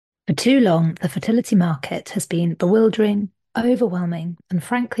For too long, the fertility market has been bewildering, overwhelming, and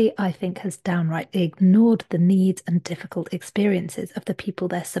frankly, I think has downright ignored the needs and difficult experiences of the people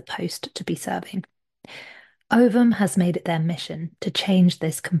they're supposed to be serving. Ovum has made it their mission to change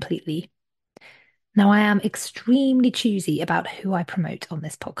this completely. Now, I am extremely choosy about who I promote on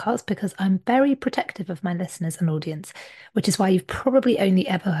this podcast because I'm very protective of my listeners and audience, which is why you've probably only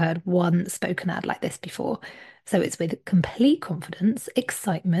ever heard one spoken ad like this before. So it's with complete confidence,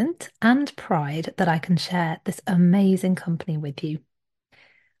 excitement, and pride that I can share this amazing company with you.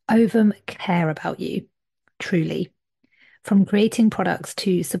 Ovum care about you, truly. From creating products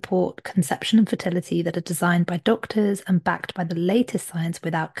to support conception and fertility that are designed by doctors and backed by the latest science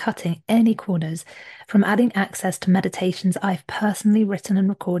without cutting any corners, from adding access to meditations I've personally written and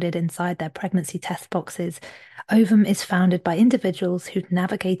recorded inside their pregnancy test boxes, Ovum is founded by individuals who'd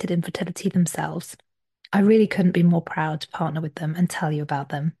navigated infertility themselves. I really couldn't be more proud to partner with them and tell you about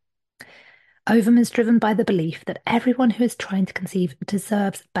them. Ovum is driven by the belief that everyone who is trying to conceive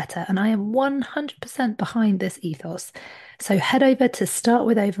deserves better, and I am 100% behind this ethos. So head over to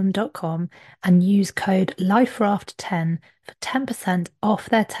startwithovum.com and use code LifeRaft10 for 10% off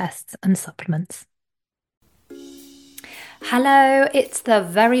their tests and supplements. Hello, it's the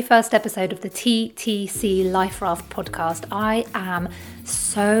very first episode of the TTC Life Raft podcast. I am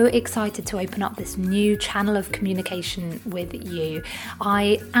so excited to open up this new channel of communication with you.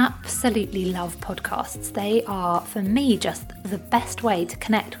 I absolutely love podcasts. They are, for me, just the best way to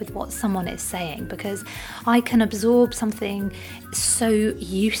connect with what someone is saying because I can absorb something so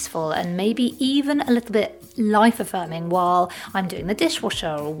useful and maybe even a little bit life affirming while I'm doing the dishwasher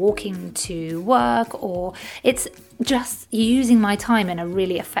or walking to work, or it's just using my time in a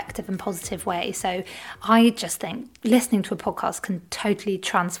really effective and positive way. So I just think listening to a podcast can totally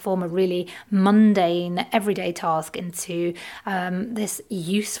transform a really mundane everyday task into this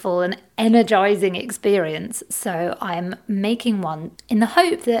useful and energizing experience. So I'm making one in the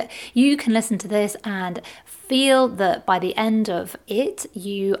hope that you can listen to this and feel that by the end of it,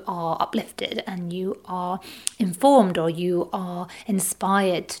 you are uplifted and you are informed or you are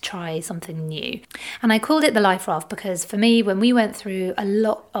inspired to try something new. And I called it the Life Raft because for me, when we went through a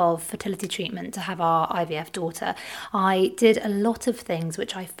lot of fertility treatment to have our IVF daughter, I did a lot of things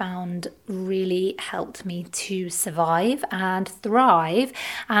which I found really helped me to survive and thrive.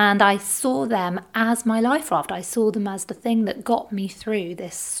 And I saw them as my life raft. I saw them as the thing that got me through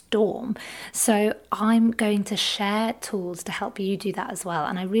this storm. So I'm going to share tools to help you do that as well.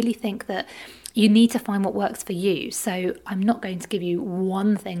 And I really think that you need to find what works for you. So I'm not going to give you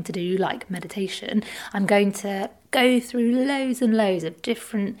one thing to do like meditation. I'm going to go through loads and loads of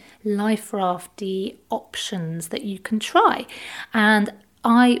different life rafty options that you can try. And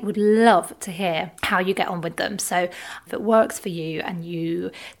I would love to hear how you get on with them. So if it works for you and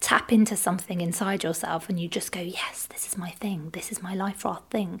you tap into something inside yourself and you just go, yes, this is my thing, this is my life raft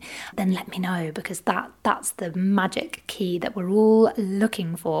thing, then let me know, because that's the magic key that we're all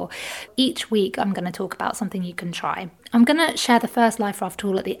looking for. Each week I'm going to talk about something you can try. I'm going to share the first Life Raft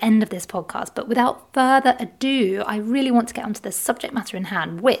tool at the end of this podcast, but without further ado, I really want to get onto the subject matter in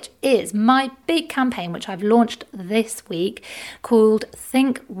hand, which is my big campaign, which I've launched this week, called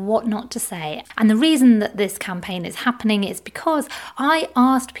Think What Not to Say. And the reason that this campaign is happening is because I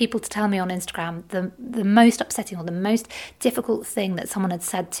asked people to tell me on Instagram the most upsetting or the most difficult thing that someone had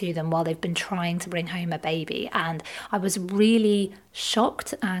said to them while they've been trying to bring home a baby. And I was really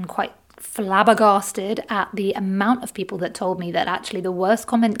shocked and quite flabbergasted at the amount of people that told me that actually the worst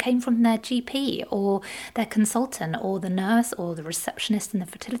comment came from their GP or their consultant or the nurse or the receptionist in the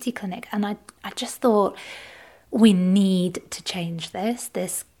fertility clinic. And I just thought, we need to change this.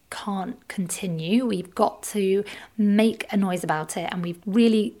 This can't continue. We've got to make a noise about it, and we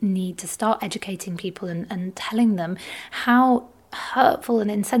really need to start educating people and telling them how hurtful and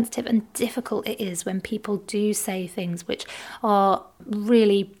insensitive and difficult it is when people do say things which are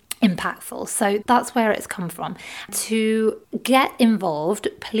really impactful. So that's where it's come from. To get involved,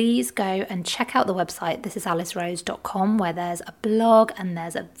 please go and check out the website. This is alicerose.com, where there's a blog and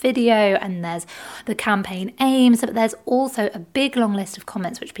there's a video and there's the campaign aims, but there's also a big long list of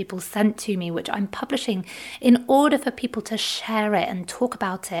comments which people sent to me, which I'm publishing in order for people to share it and talk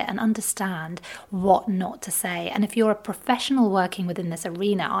about it and understand what not to say. And if you're a professional working within this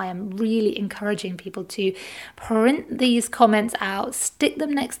arena, I am really encouraging people to print these comments out, stick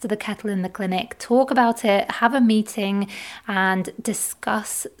them next to the kettle in the clinic, talk about it, have a meeting and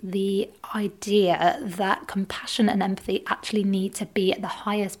discuss the idea that compassion and empathy actually need to be at the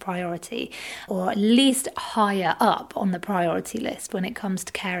highest priority, or at least higher up on the priority list when it comes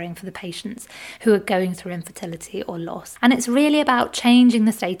to caring for the patients who are going through infertility or loss. And it's really about changing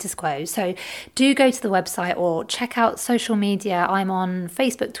the status quo. So do go to the website or check out social media. I'm on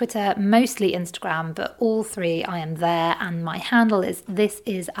Facebook, Twitter, mostly Instagram, but all three I am there, and my handle is This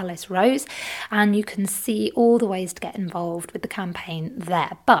Is Alice Rose, and you can see all the ways to get involved with the campaign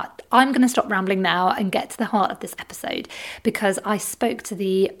there. But I'm going to stop rambling now and get to the heart of this episode, because I spoke to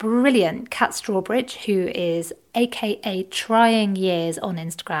the brilliant Kat Strawbridge, who is aka Trying Years on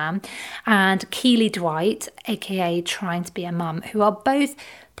Instagram, and Keely Dwight, aka Trying to Be a Mum, who are both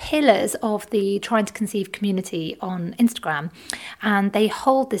pillars of the Trying to Conceive community on Instagram, and they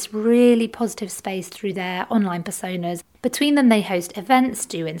hold this really positive space through their online personas. Between them, they host events,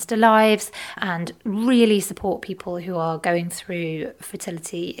 do Insta Lives, and really support people who are going through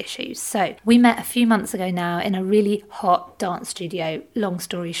fertility issues. So we met a few months ago now in a really hot dance studio. Long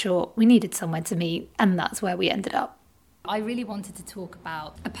story short, we needed somewhere to meet, and that's where we ended up. I really wanted to talk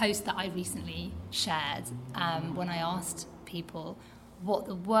about a post that I recently shared when I asked people what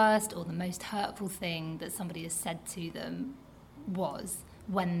the worst or the most hurtful thing that somebody has said to them was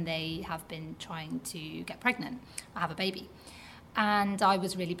when they have been trying to get pregnant or have a baby. And I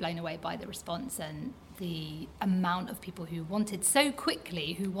was really blown away by the response and the amount of people who wanted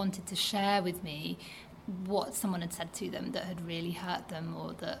to share with me what someone had said to them that had really hurt them,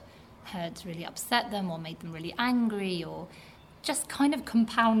 or that had really upset them, or made them really angry, or just kind of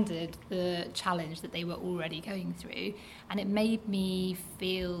compounded the challenge that they were already going through. And it made me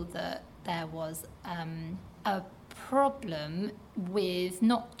feel that there was a problem with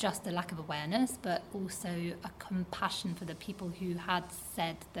not just a lack of awareness, but also a compassion for the people who had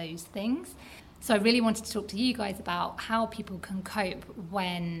said those things. So I really wanted to talk to you guys about how people can cope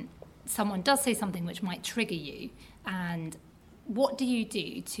when someone does say something which might trigger you, and what do you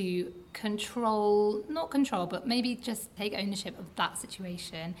do to not control, but maybe just take ownership of that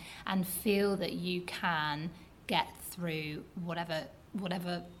situation and feel that you can get through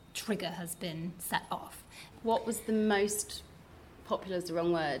whatever trigger has been set off. What was the most popular is the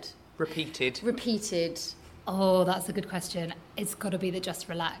wrong word? Repeated. Oh, that's a good question. It's got to be the just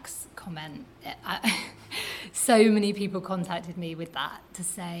relax comment. So many people contacted me with that to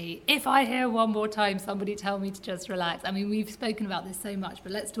say, if I hear one more time somebody tell me to just relax. I mean, we've spoken about this so much,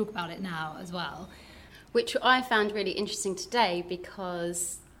 but let's talk about it now as well. Which I found really interesting today,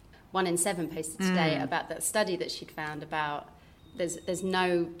 because 1 in 7 posted today about that study that she'd found about there's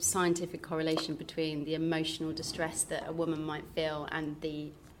no scientific correlation between the emotional distress that a woman might feel and the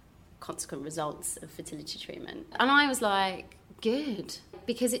consequent results of fertility treatment. And I was like, good,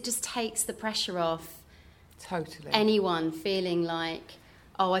 because it just takes the pressure off anyone feeling like,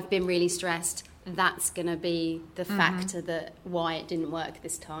 oh, I've been really stressed, that's going to be the factor that why it didn't work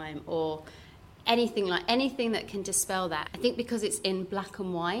this time, or anything that can dispel that. I think because it's in black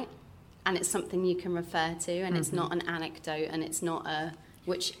and white and it's something you can refer to, and it's not an anecdote, and it's not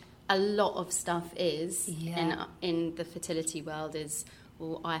which a lot of stuff is in the fertility world is,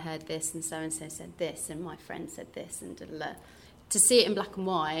 well, I heard this and so said this and my friend said this and da-da-da. To see it in black and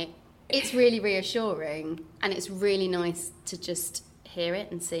white, it's really reassuring, and it's really nice to just hear it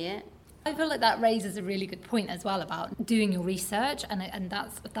and see it. I feel like that raises a really good point as well about doing your research, and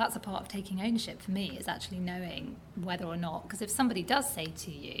that's a part of taking ownership for me, is actually knowing whether or not, because if somebody does say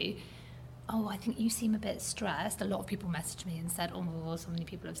to you, oh, I think you seem a bit stressed. A lot of people messaged me and said, oh, so many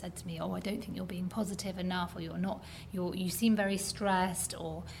people have said to me, oh, I don't think you're being positive enough, or you seem very stressed,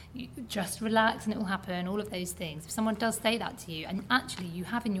 or you just relax and it will happen, all of those things. If someone does say that to you, and actually you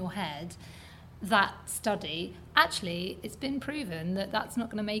have in your head that study, actually it's been proven that that's not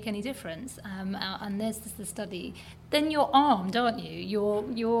going to make any difference, and this is the study, then you're armed, aren't you?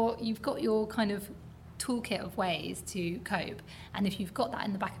 You've got your kind of toolkit of ways to cope, and if you've got that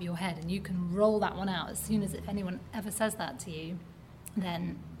in the back of your head and you can roll that one out as soon as if anyone ever says that to you,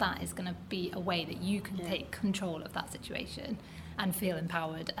 then that is going to be a way that you can take control of that situation and feel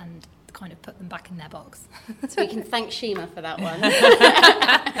empowered and kind of put them back in their box. So we can thank Shima for that one.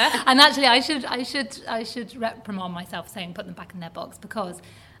 And actually I should reprimand myself saying put them back in their box, because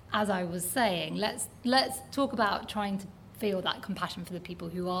as I was saying, let's talk about trying to feel that compassion for the people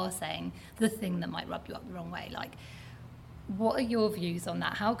who are saying the thing that might rub you up the wrong way. Like, what are your views on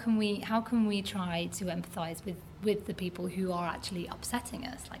that? How can we try to empathise with the people who are actually upsetting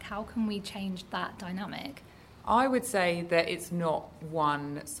us? Like, how can we change that dynamic? I would say that it's not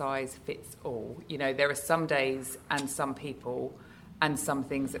one size fits all. You know, there are some days and some people and some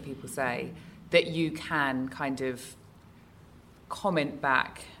things that people say, that you can kind of comment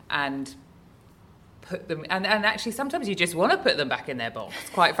back and put them, and actually sometimes you just want to put them back in their box,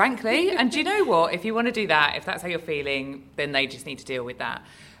 quite frankly. And do you know what? If you want to do that, if that's how you're feeling, then they just need to deal with that.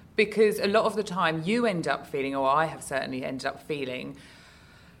 Because a lot of the time you end up feeling, or I have certainly ended up feeling,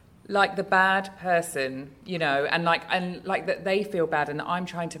 like the bad person, you know, and like that they feel bad and I'm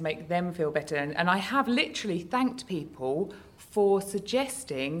trying to make them feel better. And I have literally thanked people for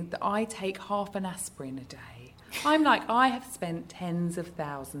suggesting that I take half an aspirin a day. I'm like, I have spent tens of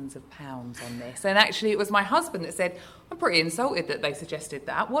thousands of pounds on this. And actually it was my husband that said, I'm pretty insulted that they suggested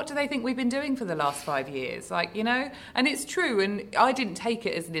that. What do they think we've been doing for the last 5 years? Like, you know, and it's true. And I didn't take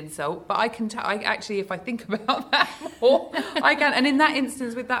it as an insult, but I can I actually, if I think about that more, I can. And in that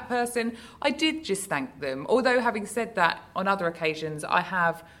instance with that person, I did just thank them. Although having said that, on other occasions, I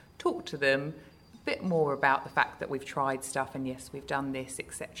have talked to them a bit more about the fact that we've tried stuff and yes, we've done this,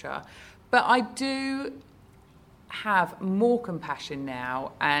 etc. But I do have more compassion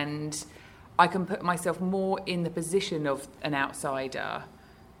now, and I can put myself more in the position of an outsider,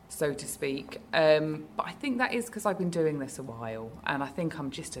 so to speak. But I think that is because I've been doing this a while, and I think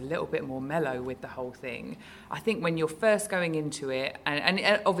I'm just a little bit more mellow with the whole thing. I think when you're first going into it,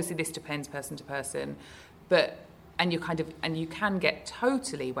 and obviously this depends person to person, and you can get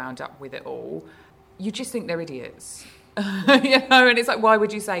totally wound up with it all. You just think they're idiots. You know, and it's like, why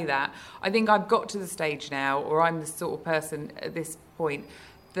would you say that? I think I've got to the stage now, or I'm the sort of person at this point,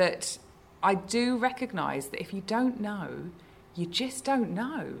 that I do recognise that if you don't know, you just don't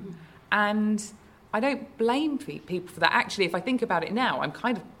know. And I don't blame people for that. Actually, if I think about it now, I'm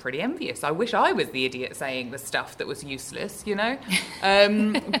kind of pretty envious. I wish I was the idiot saying the stuff that was useless, you know,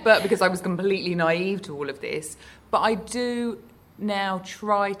 but because I was completely naive to all of this. But I do now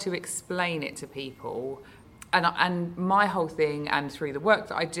try to explain it to people. And my whole thing, and through the work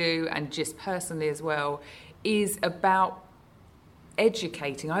that I do, and just personally as well, is about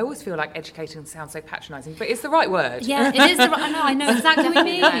educating. I always feel like educating sounds so patronising, but it's the right word. Yeah, it is the right. I know exactly what you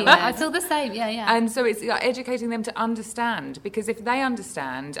mean. I feel the same. Yeah. And so it's like educating them to understand, because if they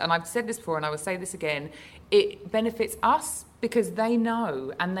understand, and I've said this before, and I will say this again, it benefits us because they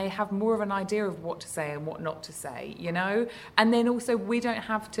know and they have more of an idea of what to say and what not to say, you know. And then also we don't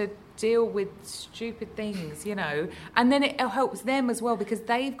have to deal with stupid things, you know, and then it helps them as well because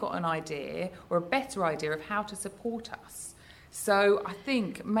they've got an idea or a better idea of how to support us. So I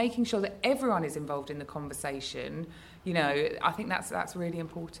think making sure that everyone is involved in the conversation, you know, I think that's really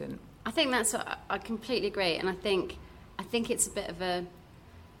important. I think that's what I completely agree, and I think it's a bit of a,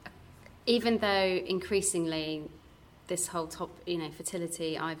 even though increasingly this whole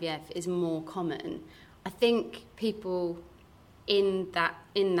fertility, IVF is more common, I think people in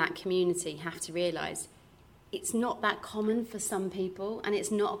that community have to realise it's not that common for some people, and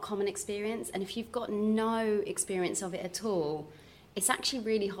it's not a common experience. And if you've got no experience of it at all, it's actually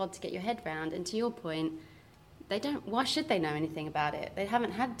really hard to get your head round. And to your point, why should they know anything about it? They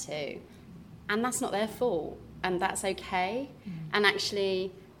haven't had to, and that's not their fault, and that's okay. And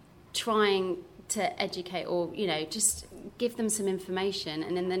actually trying to educate, or just give them some information,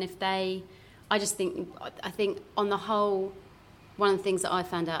 and then if I think on the whole, one of the things that I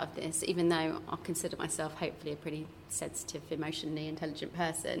found out of this, even though I consider myself hopefully a pretty sensitive, emotionally intelligent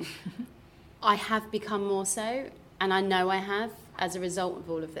person, I have become more so, and I know I have, as a result of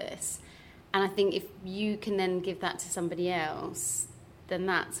all of this. And I think if you can then give that to somebody else, then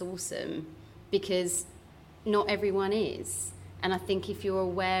that's awesome, because not everyone is. And I think if you're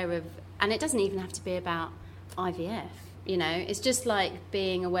aware of, and it doesn't even have to be about IVF, it's just like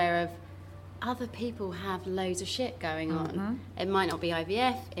being aware of other people have loads of shit going on. Mm-hmm. It might not be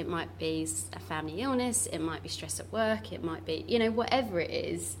IVF, it might be a family illness, it might be stress at work, it might be, whatever it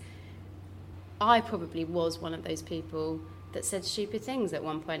is. I probably was one of those people that said stupid things at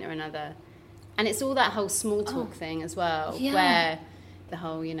one point or another. And it's all that whole small talk thing as well, where the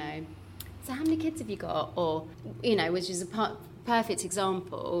whole, so how many kids have you got? Or, which is a perfect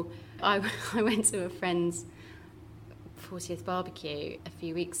example. I went to a friend's 40th barbecue a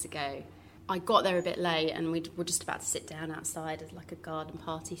few weeks ago. I got there a bit late, and we were just about to sit down outside as like a garden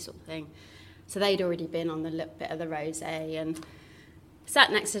party sort of thing. So they'd already been on the little bit of the rosé, and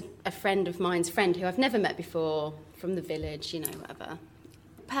sat next to a friend of mine's friend who I've never met before, from the village, whatever.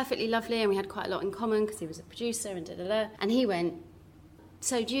 Perfectly lovely, and we had quite a lot in common because he was a producer and da-da-da. And he went,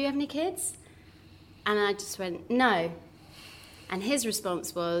 so do you have any kids? And I just went, no. And his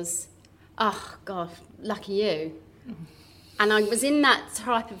response was, oh, God, lucky you. Mm-hmm. And I was in that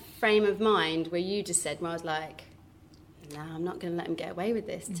type of frame of mind where you just said, where I was like, no, I'm not going to let him get away with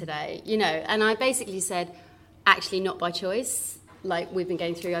this today, And I basically said, actually not by choice. like we've been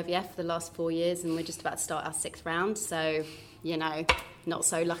going through IVF for the last 4 years, and we're just about to start our 6th round. So, you know, not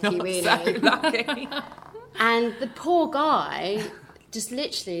so lucky, Not really. so lucky. And the poor guy, just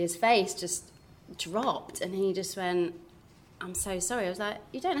literally, his face just dropped, and he just went, "I'm so sorry." I was like,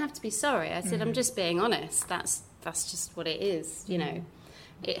 "You don't have to be sorry." I said, "I'm just being honest. That's just what it is." You know,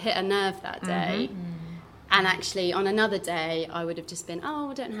 it hit a nerve that day. And actually, on another day, I would have just been,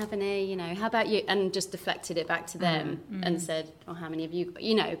 "Oh, I don't have any, you know, how about you?" And just deflected it back to them and said, "Oh, how many of you?"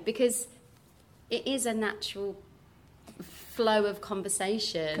 You know, because it is a natural flow of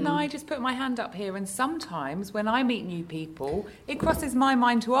conversation. Can I just put my hand up here? And sometimes when I meet new people, it crosses my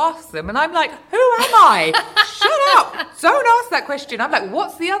mind to ask them, and I'm like, "Who am I? Shut up! Don't ask that question." I'm like,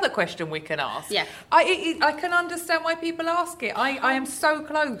 "What's the other question we can ask?" Yeah. I can understand why people ask it. I am so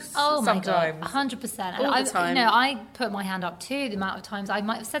close. Oh my sometimes. God, 100%. All the time. You know, I put my hand up too. The amount of times I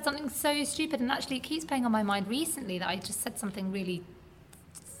might have said something so stupid, and actually it keeps playing on my mind recently that I just said something really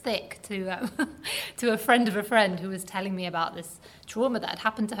thick to a friend of a friend who was telling me about this trauma that had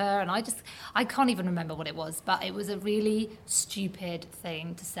happened to her, and I can't even remember what it was, but it was a really stupid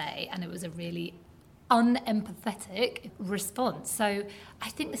thing to say, and it was a really unempathetic response. So I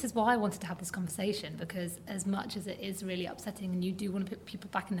think this is why I wanted to have this conversation, because as much as it is really upsetting and you do want to put people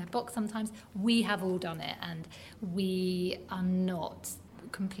back in their box sometimes, we have all done it, and we are not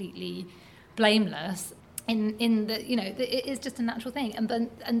completely blameless in the, you know, it is just a natural thing,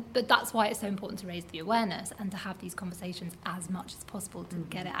 but that's why it's so important to raise the awareness and to have these conversations as much as possible to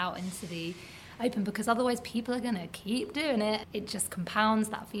get it out into the open, because otherwise people are going to keep doing it. It just compounds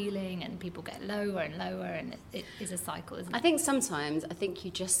that feeling, and people get lower and lower, and it is a cycle, isn't it? I think sometimes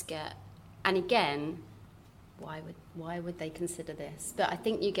you just get, and again, why would they consider this? But I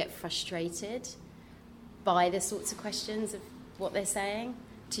think you get frustrated by the sorts of questions of what they're saying.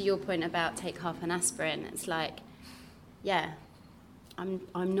 To your point about take half an aspirin, it's like, yeah, I'm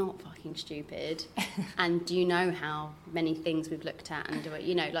not fucking stupid, and do you know how many things we've looked at and do it?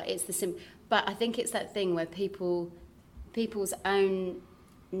 You know, like it's the but I think it's that thing where people's own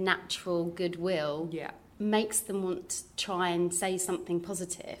natural goodwill makes them want to try and say something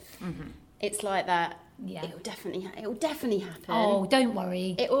positive. It's like that. Yeah. It will definitely happen. Oh, don't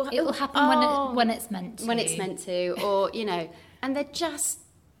worry. It will happen when it's meant to. When it's meant to, or you know, and they're just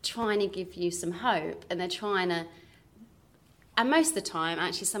trying to give you some hope, and they're trying to, and most of the time,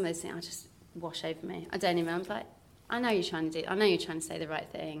 actually, some of those things I just wash over me. I don't even. I'm like, I know you're trying to say the right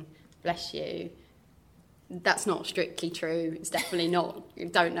thing. Bless you. That's not strictly true. It's definitely not. You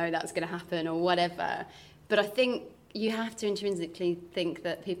don't know that's going to happen or whatever. But I think you have to intrinsically think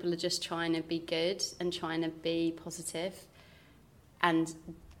that people are just trying to be good and trying to be positive, and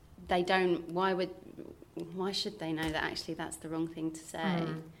they don't. Why should they know that actually that's the wrong thing to say?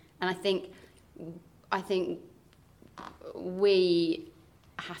 And I think we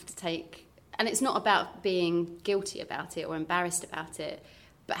have to take, and it's not about being guilty about it or embarrassed about it,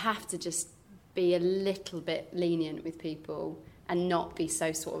 but have to just be a little bit lenient with people and not be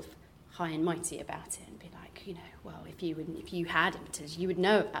so sort of high and mighty about it and be like, you know, well, if you had impetus, you would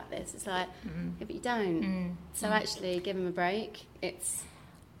know about this. It's like, yeah, but you don't. So actually, give them a break.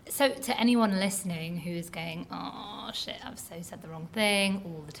 So to anyone listening who is going, "Oh shit, I've so said the wrong thing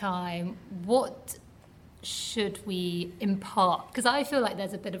all the time," what should we impart? Because I feel like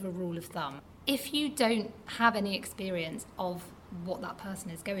there's a bit of a rule of thumb. If you don't have any experience of what that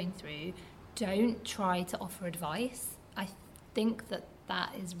person is going through, don't try to offer advice. I think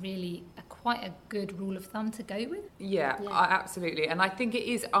that is really quite a good rule of thumb to go with. Yeah. Absolutely. And I think it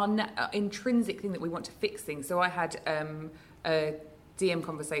is our intrinsic thing that we want to fix things. So I had a DM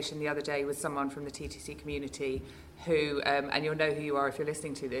conversation the other day with someone from the TTC community who, and you'll know who you are if you're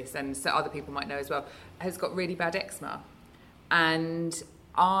listening to this, and so other people might know as well, has got really bad eczema. And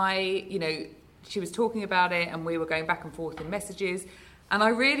she was talking about it, and we were going back and forth in messages, and I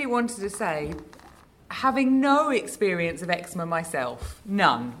really wanted to say, having no experience of eczema myself,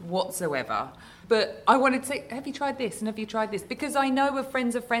 none whatsoever, but I wanted to say, have you tried this and have you tried this? Because I know of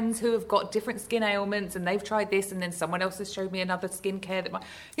friends who have got different skin ailments, and they've tried this, and then someone else has showed me another skincare that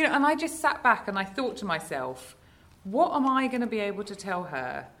and I just sat back and I thought to myself, what am I going to be able to tell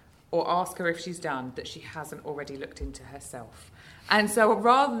her or ask her if she's done that she hasn't already looked into herself? And so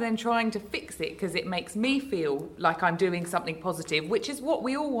rather than trying to fix it because it makes me feel like I'm doing something positive, which is what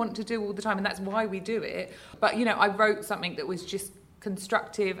we all want to do all the time, and that's why we do it, but I wrote something that was just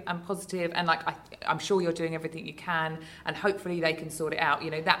constructive and positive, and I'm sure you're doing everything you can, and hopefully they can sort it out,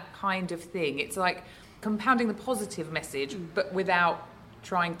 that kind of thing. It's like compounding the positive message but without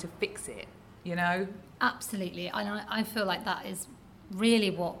trying to fix it. Absolutely. And I feel like that is really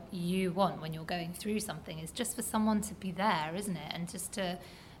what you want when you're going through something is just for someone to be there, isn't it? And just to...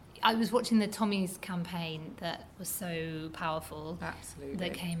 I was watching the Tommy's campaign that was so powerful. Absolutely.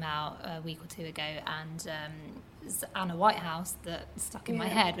 That came out a week or two ago, and it's Anna Whitehouse that stuck in my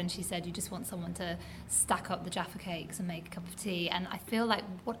head when she said you just want someone to stack up the Jaffa cakes and make a cup of tea. And I feel like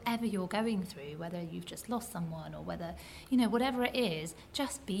whatever you're going through, whether you've just lost someone or whether, whatever it is,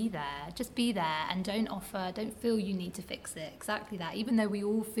 just be there and don't feel you need to fix it. Exactly that, even though we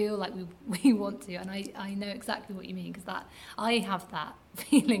all feel like we want to. And I know exactly what you mean, because that I have that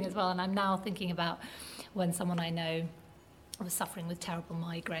feeling as well. And I'm now thinking about when someone I know was suffering with terrible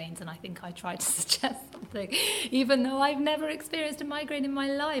migraines, and I think I tried to suggest something, even though I've never experienced a migraine in my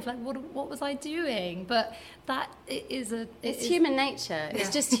life. Like, what was I doing? But that it's human nature. Yeah.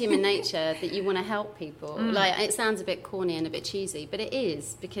 It's just human nature that you want to help people. Like, it sounds a bit corny and a bit cheesy, but it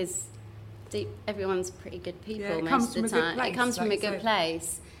is, because everyone's pretty good people most of the time. It comes from a good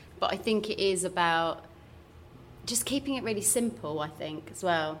place. But I think it is about just keeping it really simple, I think, as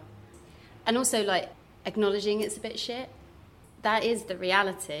well. And also, like, acknowledging it's a bit shit. That is the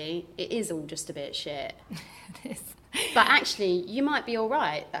reality. It is all just a bit shit. It is. But actually, you might be all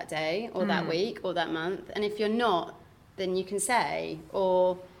right that day or that week or that month. And if you're not, then you can say.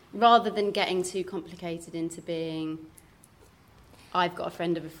 Or rather than getting too complicated into being, I've got a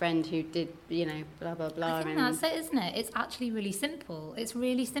friend of a friend who did, blah, blah, blah. I think that's it, isn't it? It's actually really simple. It's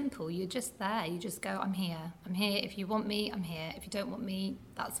really simple. You're just there. You just go, I'm here. I'm here. If you want me, I'm here. If you don't want me,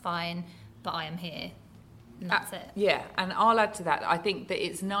 that's fine. But I am here. And that's it. Yeah, and I'll add to that. I think that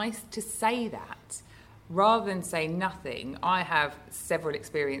it's nice to say that rather than say nothing. I have several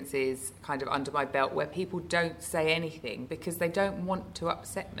experiences kind of under my belt where people don't say anything because they don't want to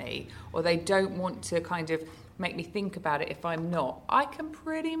upset me, or they don't want to kind of make me think about it if I'm not. I can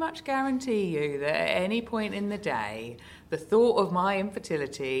pretty much guarantee you that at any point in the day, the thought of my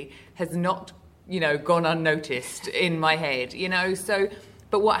infertility has not, gone unnoticed in my head, so...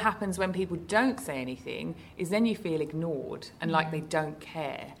 But what happens when people don't say anything is then you feel ignored and like they don't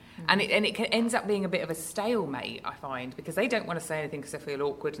care. And it ends up being a bit of a stalemate, I find, because they don't want to say anything because they feel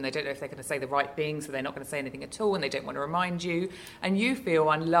awkward and they don't know if they're going to say the right thing, so they're not going to say anything at all, and they don't want to remind you. And you feel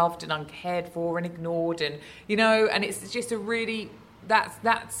unloved and uncared for and ignored, and, and it's just a really...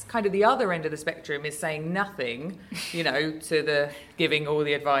 That's kind of the other end of the spectrum, is saying nothing, to the giving all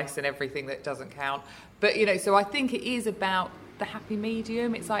the advice and everything that doesn't count. But, so I think it is about the happy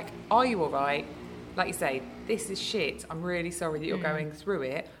medium. It's like, are you all right? Like you say, this is shit. I'm really sorry that you're going through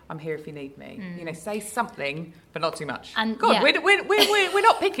it. I'm here if you need me. Say something, but not too much. And God, we're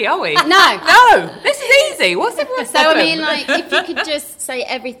not picky, are we? No. This is easy. What's everyone's problem? I mean, like, if you could just say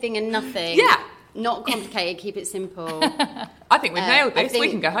everything and nothing. Yeah. Not complicated, keep it simple. I think we've nailed this. We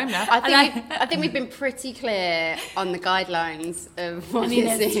can go home now. I think we've been pretty clear on the guidelines of what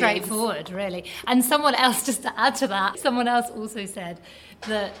it's straightforward, really. And someone else, just to add to that, someone else also said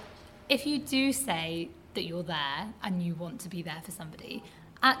that if you do say that you're there and you want to be there for somebody,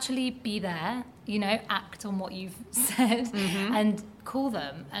 actually be there, act on what you've said and call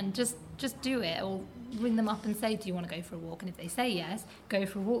them and just do it, or ring them up and say, do you want to go for a walk? And if they say yes, go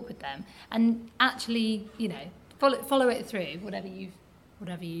for a walk with them. And actually, follow it through, whatever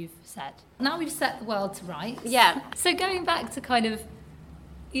you've said. Now we've set the world to rights. Yeah. So going back to kind of,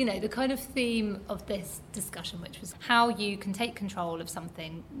 the kind of theme of this discussion, which was how you can take control of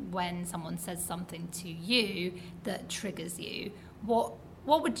something when someone says something to you that triggers you. What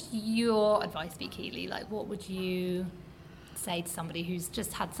would your advice be, Keely? Like, what would you say to somebody who's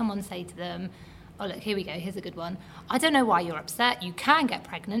just had someone say to them, oh, look, here we go, here's a good one. I don't know why you're upset. You can get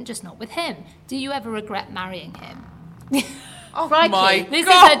pregnant, just not with him. Do you ever regret marrying him? Oh, my God.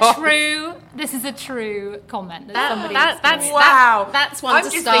 This is a true comment. That's one I'm to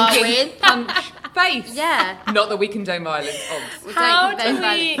just start thinking, with. Punch face. Yeah. Not that we condone violence. How do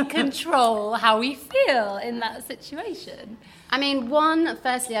we control how we feel in that situation? I mean,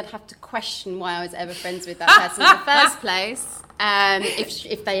 firstly, I'd have to question why I was ever friends with that person in the first place,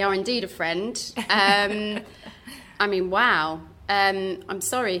 if they are indeed a friend. I mean, wow. I'm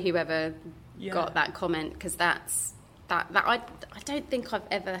sorry whoever got that comment, because I don't think I've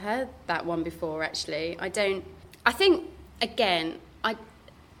ever heard that one before, actually. I think, again,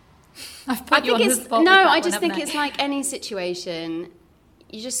 I've put you on the spot. No, I just think it's like any situation.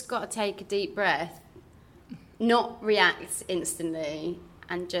 You just got to take a deep breath, not react instantly,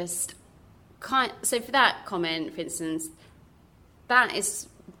 and just so for that comment, for instance, that is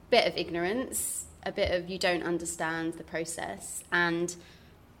a bit of ignorance, a bit of you don't understand the process, and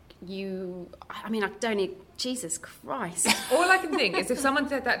Jesus Christ. All I can think is if someone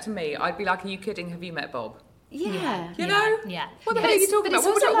said that to me, I'd be like, are you kidding? Have you met Bob? Yeah. You know? Yeah. What the But hell are you it's- talking but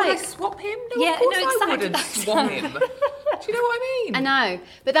about? it's Would I also swap him? No, Yeah, of course no, I exactly. wouldn't swap him. Do you know what I mean? I know,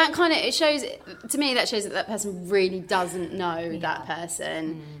 but that kind of, it shows, to me, that shows that that person really doesn't know that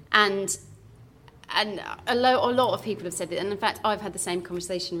person. And a lot of people have said it, and in fact, I've had the same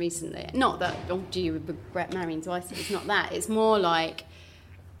conversation recently. Not that, oh, do you regret marrying twice? It's not that. It's more like,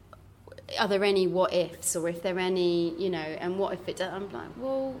 are there any what ifs, or if there are any, you know, and what if it does? I'm like,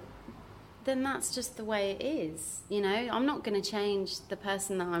 well, then that's just the way it is, you know? I'm not going to change the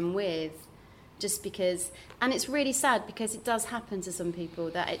person that I'm with just because... And it's really sad because it does happen to some people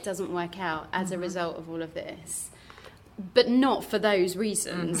that it doesn't work out as a result of all of this. But not for those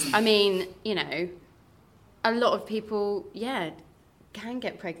reasons. I mean, you know, a lot of people, can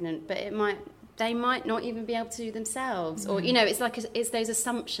get pregnant, but they might not even be able to themselves. Or, you know, it's those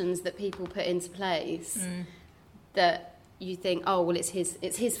assumptions that people put into place that you think, oh, well, it's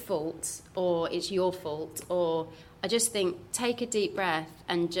his fault, or it's your fault, or I just think take a deep breath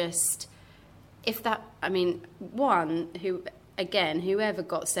and just, whoever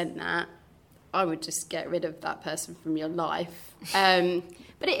got sent that, I would just get rid of that person from your life.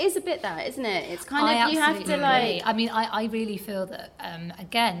 But it is a bit that, isn't it? It's kind of, you have to like... I mean, I really feel that,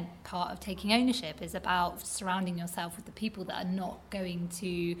 again, part of taking ownership is about surrounding yourself with the people that are not going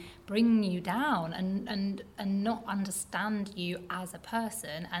to bring you down and not understand you as a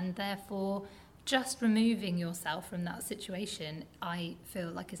person, and therefore just removing yourself from that situation, I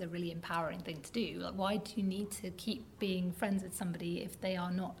feel like is a really empowering thing to do. Like, why do you need to keep being friends with somebody if they are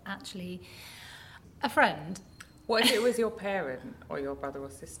not actually a friend? What if it was your parent or your brother or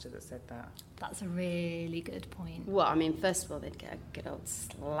sister that said that? That's a really good point. Well, I mean, first of all, they'd get a good old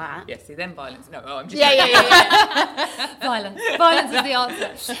slap. Yeah, see, then violence. No, I'm just... Yeah. Violence is the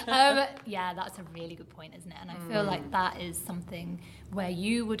answer. Yeah, that's a really good point, isn't it? And I feel like that is something where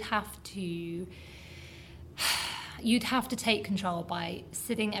you'd have to take control by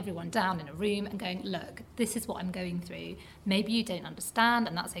sitting everyone down in a room and going, look, this is what I'm going through. Maybe you don't understand,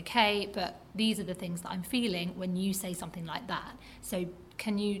 and that's okay, but these are the things that I'm feeling when you say something like that. So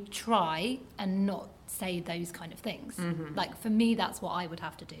can you try and not say those kind of things? Like, for me, that's what I would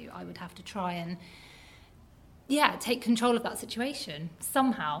have to do. I would have to try and, take control of that situation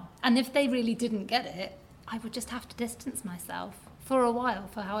somehow. And if they really didn't get it, I would just have to distance myself for a while,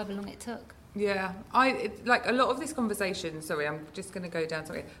 for however long it took. Yeah, like a lot of this conversation, sorry, I'm just going to go down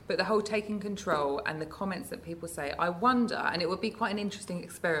something, but the whole taking control and the comments that people say, I wonder, and it would be quite an interesting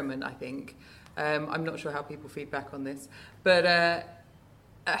experiment, I think. I'm not sure how people feed back on this, but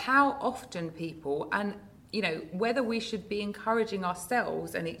how often people, and, you know, whether we should be encouraging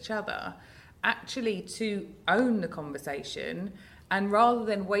ourselves and each other actually to own the conversation, and rather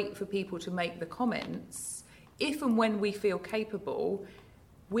than wait for people to make the comments, if and when we feel capable,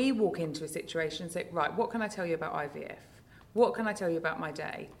 we walk into a situation and say, right, what can I tell you about IVF? What can I tell you about my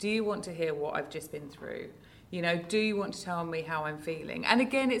day? Do you want to hear what I've just been through? You know, do you want to tell me how I'm feeling? And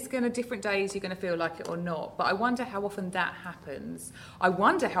again, it's going to different days, you're going to feel like it or not. But I wonder how often that happens. I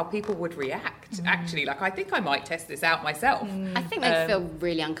wonder how people would react, actually. Like, I think I might test this out myself. I think they'd feel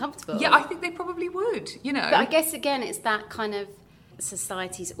really uncomfortable. Yeah, I think they probably would, you know. But I guess, again, it's that kind of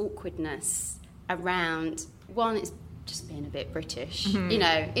society's awkwardness around, one, it's just being a bit British. You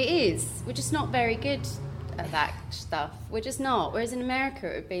know, it is. We're just not very good at that stuff. We're just not. Whereas in America,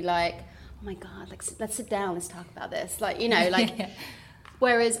 it would be like, oh my God, let's sit down, let's talk about this. Like, you know, like...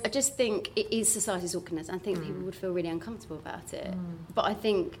 Whereas I just think it is society's awkwardness. I think people would feel really uncomfortable about it. But I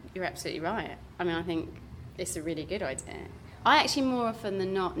think you're absolutely right. I mean, I think it's a really good idea. I actually, more often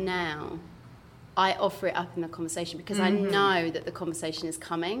than not now, I offer it up in the conversation because I know that the conversation is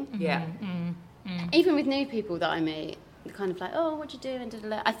coming. Yeah. Even with new people that I meet, they're kind of like, oh, what'd you do? And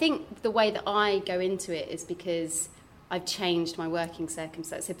da-da-da. I think the way that I go into it is because I've changed my working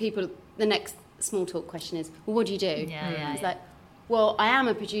circumstances. So people, the next small talk question is, well, what do you do? It's like, well, I am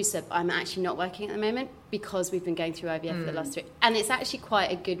a producer, but I'm actually not working at the moment because we've been going through IVF for the last 3. And it's actually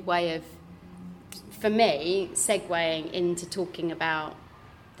quite a good way of, for me, segueing into talking about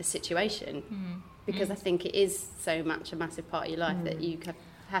the situation. Because I think it is so much a massive part of your life that you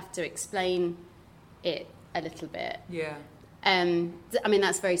have to explain it a little bit. Yeah. I mean,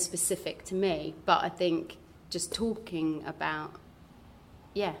 that's very specific to me, but I think just talking about,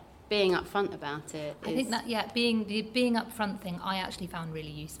 being upfront about it. I think that, being upfront thing, I actually found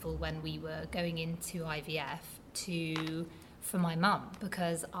really useful when we were going into IVF for my mum,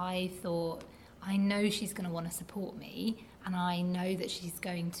 because I thought, I know she's going to want to support me, and I know that she's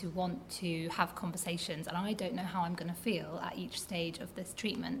going to want to have conversations, and I don't know how I'm going to feel at each stage of this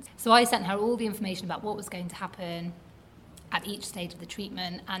treatment. So I sent her all the information about what was going to happen at each stage of the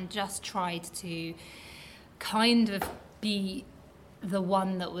treatment, and just tried to kind of be the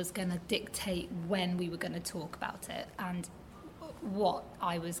one that was going to dictate when we were going to talk about it and what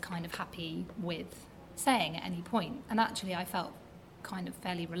I was kind of happy with saying at any point. And actually I felt kind of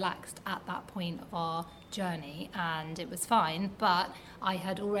fairly relaxed at that point of our journey, and it was fine, but I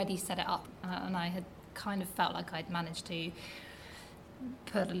had already set it up, and I had kind of felt like I'd managed to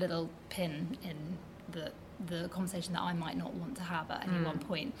put a little pin in the conversation that I might not want to have at any one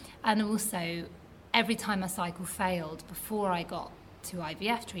point. And also, every time a cycle failed before I got to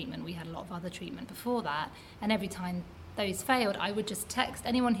IVF treatment, we had a lot of other treatment before that, and every time those failed, I would just text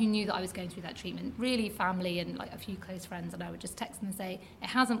anyone who knew that I was going through that treatment, really family and like a few close friends, and I would just text them and say, it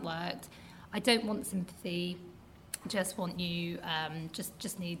hasn't worked, I don't want sympathy, just want you,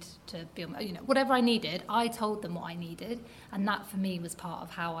 just need to be on, you know, whatever I needed. I told them what I needed, and that for me was part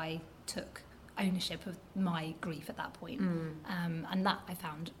of how I took ownership of my grief at that point. And that I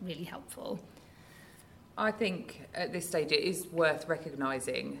found really helpful. I think at this stage it is worth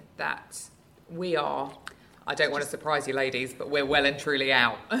recognising that we are, I don't want to surprise you ladies, but we're well and truly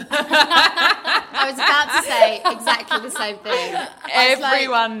out. I was about to say exactly the same thing.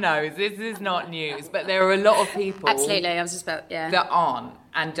 Everyone knows this is not news, but there are a lot of people absolutely, I was just about, that aren't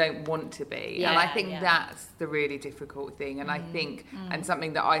and don't want to be. Yeah, and I think that's the really difficult thing. And I think, and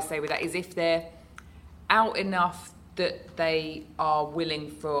something that I say with that is if they're out enough that they are willing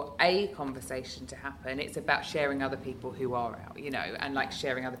for a conversation to happen, it's about sharing other people who are out, you know, and like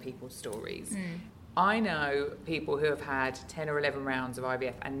sharing other people's stories. I know people who have had 10 or 11 rounds of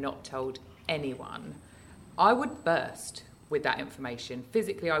IVF and not told anyone. I would burst with that information.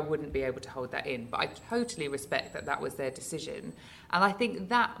 Physically, I wouldn't be able to hold that in, but I totally respect that that was their decision. And I think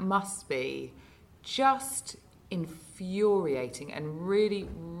that must be just infuriating and really,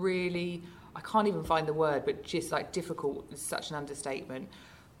 really, I can't even find the word, but just like difficult is such an understatement.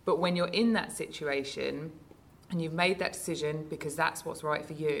 But when you're in that situation and you've made that decision because that's what's right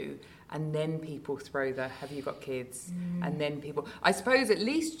for you, and then people throw the, have you got kids? And then people, I suppose at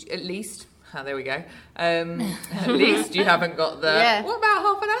least, oh, there we go. At least you haven't got the, what about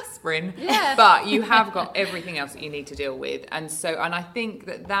half an aspirin? Yeah. But you have got everything else that you need to deal with. And so, and I think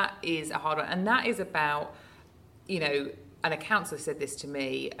that that is a hard one. And that is about, you know, and a counsellor said this to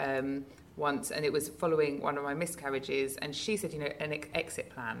me once, and it was following one of my miscarriages. And she said, you know, an exit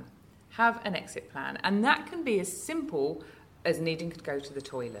plan. Have an exit plan. And that can be as simple as needing to go to the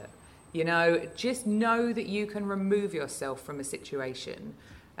toilet. You know, just know that you can remove yourself from a situation.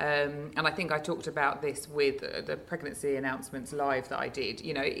 And I think I talked about this with the pregnancy announcements live that I did.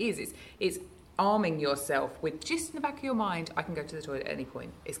 You know, it's arming yourself with just in the back of your mind, I can go to the toilet at any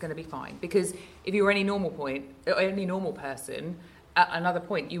point. It's going to be fine. Because if you were any normal person, at another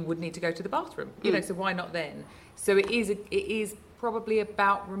point, you would need to go to the bathroom. You know, so why not then? So it is probably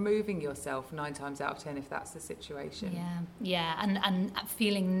about removing yourself 9 times out of 10 if that's the situation. And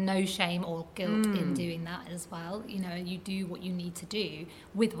feeling no shame or guilt in doing that as well. You know, you do what you need to do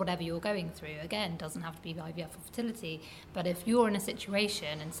with whatever you're going through. Again, doesn't have to be IVF or fertility, but if you're in a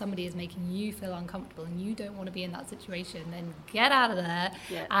situation and somebody is making you feel uncomfortable and you don't want to be in that situation, then get out of there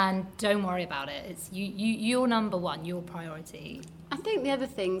and don't worry about it. It's you're number one, your priority. I think the other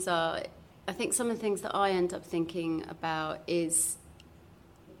things are, I think some of the things that I end up thinking about is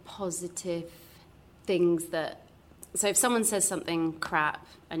positive things that... So if someone says something crap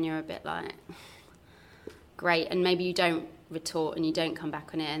and you're a bit like, great, and maybe you don't retort and you don't come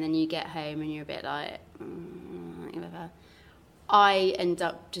back on it, and then you get home and you're a bit like, whatever. I end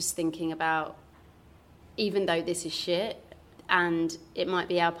up just thinking about, even though this is shit, and it might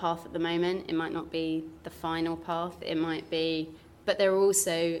be our path at the moment, it might not be the final path, it might be... But there are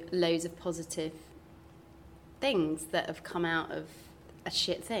also loads of positive things that have come out of a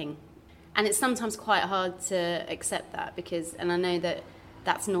shit thing. And it's sometimes quite hard to accept that because, and I know that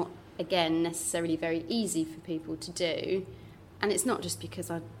that's not, again, necessarily very easy for people to do. And it's not just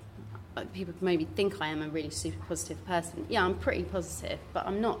because people maybe think I am a really super positive person. Yeah, I'm pretty positive, but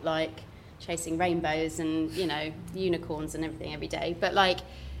I'm not like chasing rainbows and, you know, unicorns and everything every day. But like,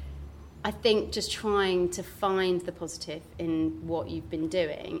 I think just trying to find the positive in what you've been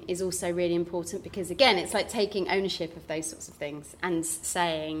doing is also really important because, again, it's like taking ownership of those sorts of things and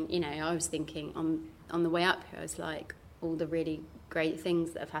saying, you know, I was thinking on the way up here, I was like, all the really great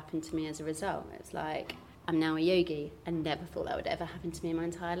things that have happened to me as a result. It's like, I'm now a yogi and never thought that would ever happen to me in my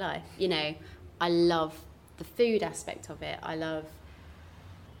entire life. You know, I love the food aspect of it. I love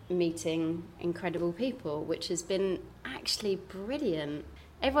meeting incredible people, which has been actually brilliant.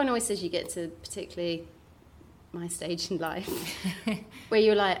 Everyone always says you get to particularly my stage in life where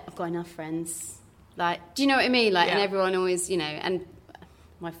you're like, I've got enough friends. Like, do you know what I mean? Like, and everyone always, you know, and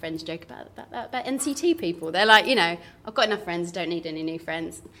my friends joke about NCT people. They're like, I've got enough friends, don't need any new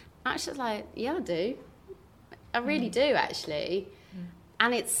friends. Actually, it's like, yeah, I do. I really do, actually.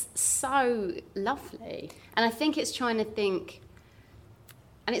 And it's so lovely. And I think it's trying to think,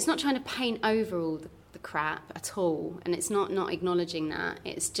 and it's not trying to paint over all the crap at all. And it's not acknowledging that.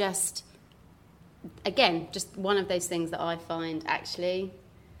 It's just, again, just one of those things that I find actually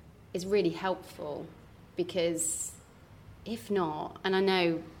is really helpful. Because if not, and I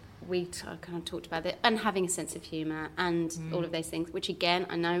know we kind of talked about it, and having a sense of humour and all of those things, which again,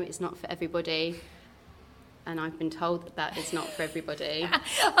 I know it's not for everybody. And I've been told that is not for everybody.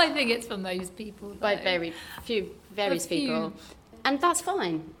 I think it's for most people. Though. By various people. And that's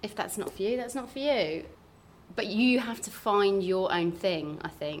fine. If that's not for you, that's not for you. But you have to find your own thing, I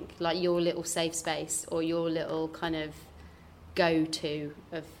think. Like your little safe space or your little kind of go-to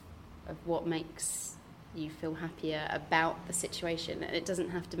of what makes you feel happier about the situation. And it doesn't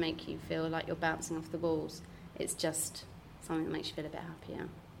have to make you feel like you're bouncing off the walls. It's just something that makes you feel a bit happier.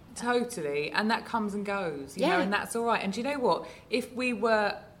 Totally, and that comes and goes, you know, and that's all right. And do you know what? If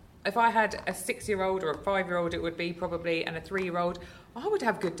I had a 6-year-old or a 5-year-old, it would be probably, and a 3-year-old, I would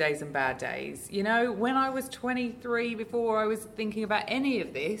have good days and bad days. You know, when I was 23, before I was thinking about any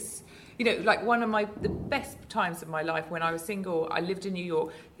of this, like one of the best times of my life when I was single, I lived in New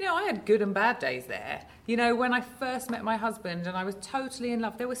York. I had good and bad days there. When I first met my husband and I was totally in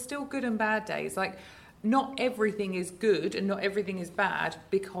love, there were still good and bad days. Like, not everything is good and not everything is bad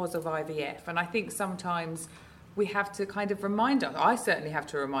because of IVF. And I think sometimes we have to kind of I certainly have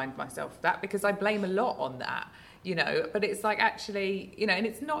to remind myself of that, because I blame a lot on that, but it's like actually, and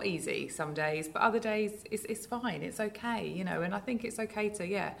it's not easy some days, but other days it's fine, it's okay, and I think it's okay to,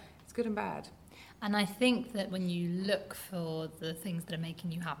 it's good and bad. And I think that when you look for the things that are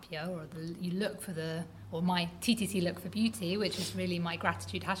making you happier, you look for or my TTC Look for Beauty, which is really my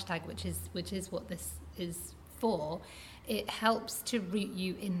gratitude hashtag, which is what this is for, it helps to root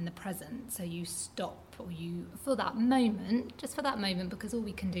you in the present. So you stop, or you, for that moment, because all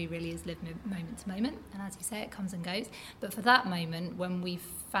we can do really is live moment to moment. And as you say, it comes and goes. But for that moment, when we've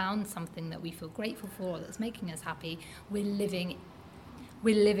found something that we feel grateful for, or that's making us happy, we're living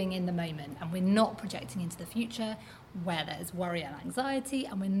in the moment, and we're not projecting into the future where there's worry and anxiety,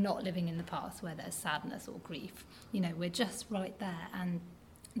 and we're not living in the past where there's sadness or grief. We're just right there. And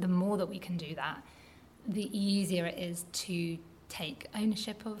the more that we can do that, the easier it is to take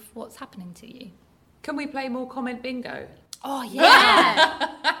ownership of what's happening to you. Can we play more comment bingo? Oh, yeah.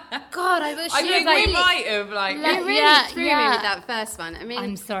 God, I wish we might have, You really threw me with that first one. I mean,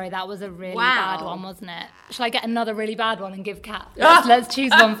 I'm sorry, that was a really bad one, wasn't it? Shall I get another really bad one and give Kat? Let's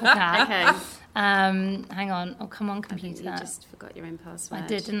choose one for Kat. Okay. Hang on. Oh, come on, computer. You just forgot your own password. I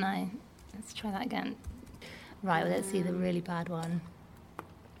did, didn't I? Let's try that again. Right, well, let's see the really bad one.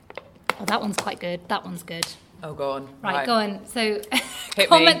 Oh, that one's quite good. That one's good. Oh, go on. Right, go on. So,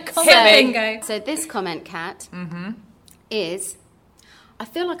 comment bingo. So this comment, Kat, is, I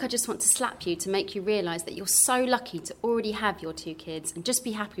feel like I just want to slap you to make you realise that you're so lucky to already have your 2 kids and just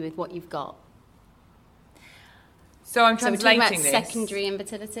be happy with what you've got. So I'm translating we're this. Secondary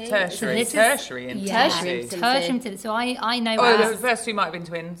infertility? Tertiary infertility. Tertiary infertility. So I know... the first 2 might have been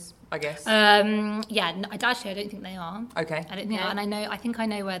twins, I guess. I don't think they are. Okay. I don't think they are. And I think I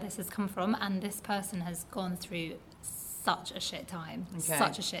know where this has come from, and this person has gone through such a shit time. Okay.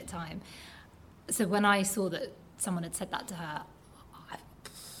 Such a shit time. So when I saw that someone had said that to her,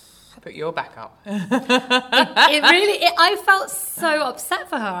 put your back up. I felt so upset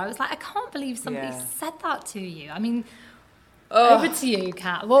for her. I was like, I can't believe somebody said that to you. I mean, over to you,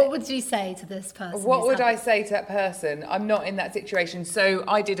 Kat. What would you say to this person? What would I say to that person? I'm not in that situation. So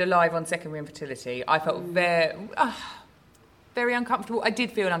I did a live on secondary infertility. I felt very uncomfortable. I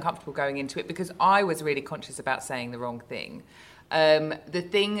did feel uncomfortable going into it because I was really conscious about saying the wrong thing. The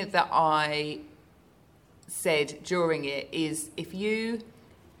thing that I said during it is,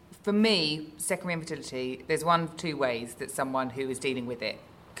 for me, secondary infertility, there's 1-2 ways that someone who is dealing with it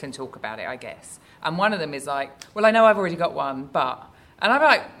can talk about it, I guess. And one of them is like, well, I know I've already got one, but... And I'm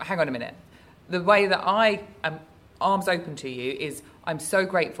like, hang on a minute. The way that I am arms open to you is, I'm so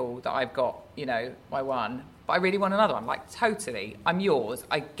grateful that I've got, my one, but I really want another one. Like, totally. I'm yours.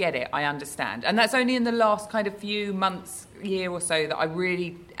 I get it. I understand. And that's only in the last kind of few months, year or so, that I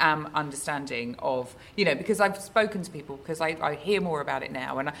really am understanding of, because I've spoken to people, because I hear more about it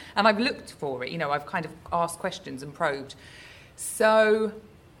now, and I've looked for it. I've kind of asked questions and probed. So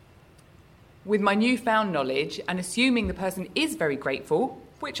with my newfound knowledge, and assuming the person is very grateful,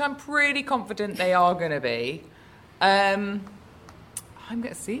 which I'm pretty confident they are going to be, I'm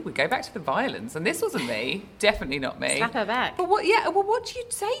going to see. We go back to the violence, and this wasn't me. Definitely not me. Slap her back. But what? Yeah. Well, what do you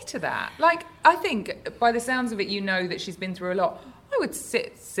say to that? Like, I think by the sounds of it, you know that she's been through a lot. I would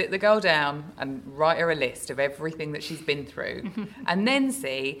sit the girl down and write her a list of everything that she's been through, and then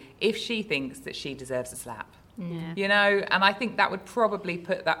see if she thinks that she deserves a slap. Yeah. You know, and I think that would probably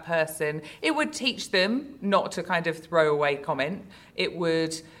put that person. It would teach them not to kind of throw away comment. It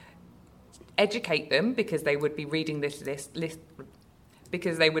would educate them because they would be reading this list.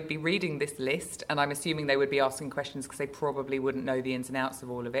 Because they would be reading this list, and I'm assuming they would be asking questions because they probably wouldn't know the ins and outs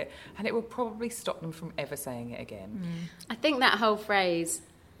of all of it, and it would probably stop them from ever saying it again. I think that whole phrase,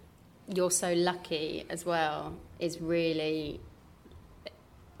 "you're so lucky" as well, is really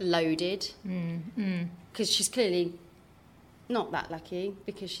loaded. Because she's clearly not that lucky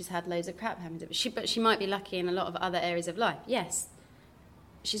because she's had loads of crap happen to her. But she might be lucky in a lot of other areas of life. Yes.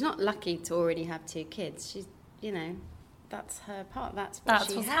 She's not lucky to already have 2 kids. She's, you know... That's her part. That's what's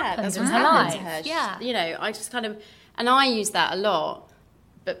she had. happened That's in what's her happened to life. her. Yeah. You know, I just kind of, and I use that a lot,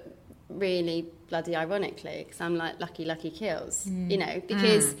 but really bloody ironically, because I'm like lucky kills. You know,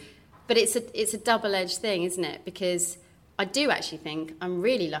 because, but it's a double-edged thing, isn't it? Because I do actually think I'm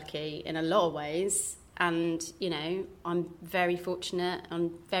really lucky in a lot of ways, and you know, I'm very fortunate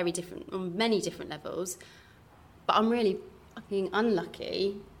on many different levels, but I'm really fucking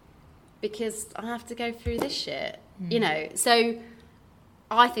unlucky because I have to go through this shit. You know, so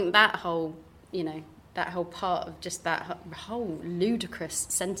I think that whole, you know, that whole part of just that whole ludicrous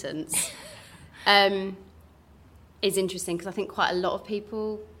sentence is interesting because I think quite a lot of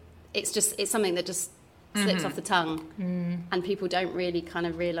people, it's something that just slips off the tongue and people don't really kind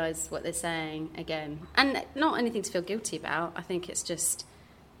of realise what they're saying again. And not anything to feel guilty about. I think it's just,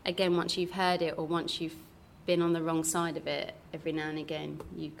 again, once you've heard it or once you've been on the wrong side of it, every now and again,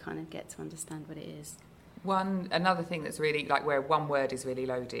 you kind of get to understand what it is. Another thing that's really, like, where one word is really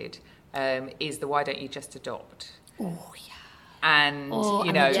loaded is the "why don't you just adopt?" Oh, yeah. And,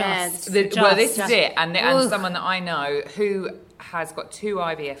 you know, this is it. And someone that I know who has got 2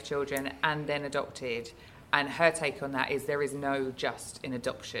 IVF children and then adopted, and her take on that is there is no just in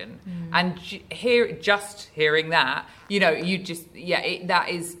adoption. And hearing that, you know, you just, that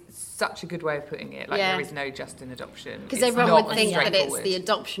is such a good way of putting it. Like, there is no just in adoption. Because everyone would think that it's the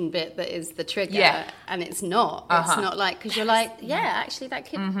adoption bit that is the trigger, and it's not. It's not like, because you're like, actually that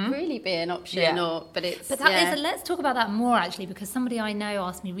could really be an option, but that is, let's talk about that more actually, because somebody I know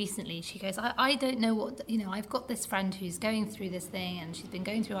asked me recently, she goes, I don't know what, you know, I've got this friend who's going through this thing and she's been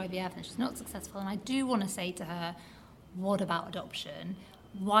going through IVF and she's not successful, and I do want to say to her, what about adoption?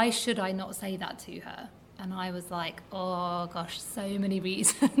 Why should I not say that to her? And I was like, oh gosh, so many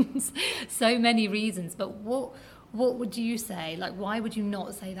reasons, But what would you say? Like, why would you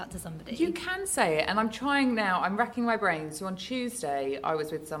not say that to somebody? You can say it, and I'm racking my brains. So on Tuesday, I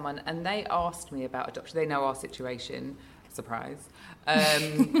was with someone, and they asked me about adoption. They know our situation, surprise.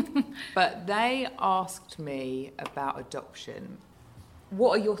 But they asked me about adoption.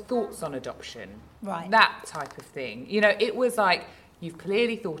 What are your thoughts on adoption? Right. That type of thing. You know, it was like, you've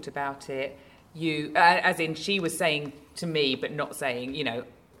clearly thought about it. You, as in, she was saying to me, but not saying, you know,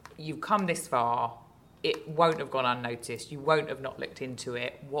 you've come this far, it won't have gone unnoticed, you won't have not looked into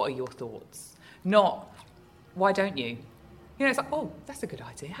it, what are your thoughts? Not, why don't you? You know, it's like, oh, that's a good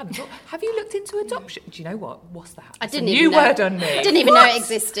idea. Have you looked into adoption? Do you know what? What's that? I didn't it's a even new know. word on me. I didn't even know it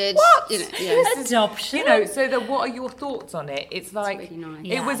existed. What? You know, adoption. You know, so what are your thoughts on it? It's like, really nice.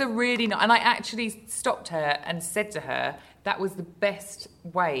 It was a really nice, and I actually stopped her and said to her, that was the best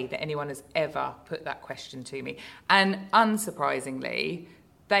way that anyone has ever put that question to me. And unsurprisingly,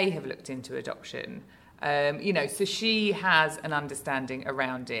 they have looked into adoption. You know, so she has an understanding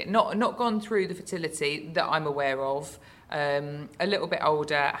around it. Not gone through the fertility that I'm aware of. A little bit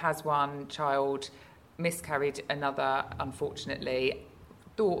older, has one child, miscarried another, unfortunately.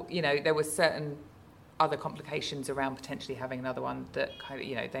 Thought, you know, there was certain other complications around potentially having another one that kind of,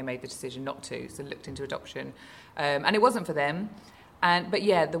 you know, they made the decision not to, so looked into adoption. And it wasn't for them. But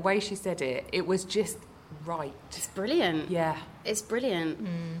yeah, the way she said it, it was just right. It's brilliant. Yeah. It's brilliant.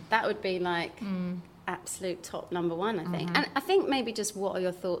 That would be like absolute top number one, I think. And I think maybe just what are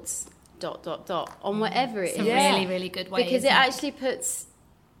your thoughts, ... on whatever it is. It's a really, really good way. Because it actually puts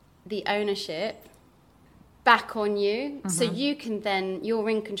the ownership back on you. So you can then, you're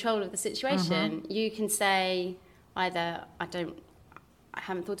in control of the situation. You can say either, I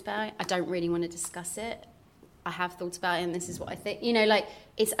haven't thought about it, I don't really want to discuss it, I have thought about it and this is what I think. You know, like,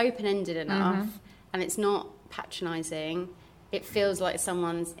 it's open-ended enough and it's not patronising. It feels like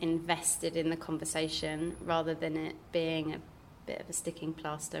someone's invested in the conversation rather than it being a bit of a sticking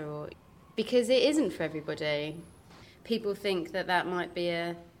plaster, or because it isn't for everybody. people think that might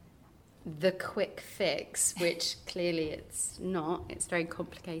be the quick fix, which clearly it's not. It's very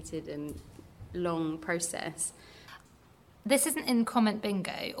complicated and long process. This isn't in comment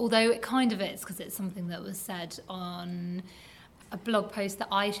bingo, although it kind of is, because it's something that was said on a blog post that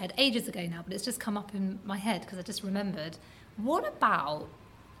I shared ages ago now, but it's just come up in my head because I just remembered. What about,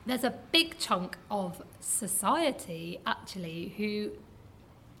 there's a big chunk of society actually who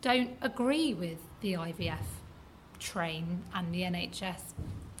don't agree with the IVF train and the NHS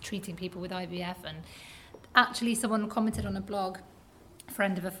treating people with IVF. And actually someone commented on a blog, a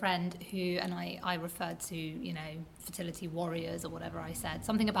friend of a friend, who, and I referred to, you know, fertility warriors or whatever I said,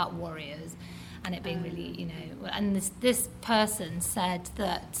 something about warriors, and it being really, you know, and this person said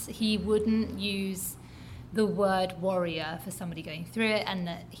that he wouldn't use the word warrior for somebody going through it, and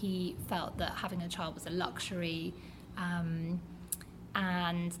that he felt that having a child was a luxury, and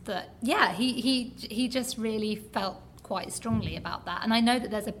that, yeah, he just really felt quite strongly about that. And I know that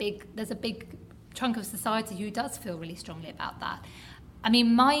there's a big chunk of society who does feel really strongly about that. I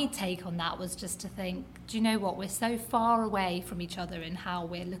mean, my take on that was just to think, do you know what, we're so far away from each other in how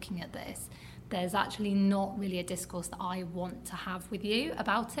we're looking at this. There's actually not really a discourse that I want to have with you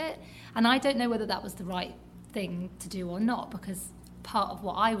about it. And I don't know whether that was the right thing to do or not, because part of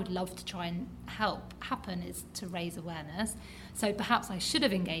what I would love to try and help happen is to raise awareness. So perhaps I should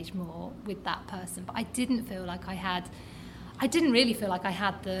have engaged more with that person, but I didn't really feel like I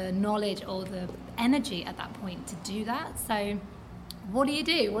had the knowledge or the energy at that point to do that. So what do you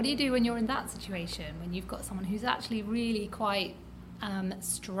do? What do you do when you're in that situation, when you've got someone who's actually really quite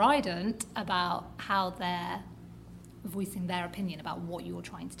strident about how they're voicing their opinion about what you're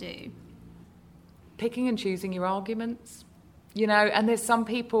trying to do? Picking and choosing your arguments, you know, and there's some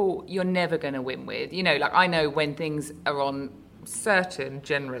people you're never going to win with. You know, like I know when things are on certain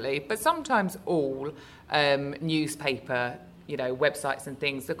generally, but sometimes all newspaper, you know, websites and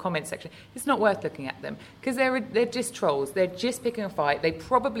things, the comment section, it's not worth looking at them because they're just trolls. They're just picking a fight. They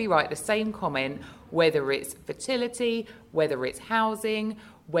probably write the same comment, whether it's fertility, whether it's housing,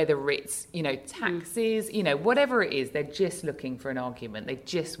 whether it's, you know, taxes, you know, whatever it is, they're just looking for an argument. They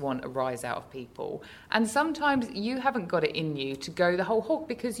just want a rise out of people. And sometimes you haven't got it in you to go the whole hog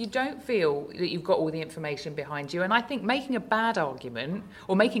because you don't feel that you've got all the information behind you. And I think making a bad argument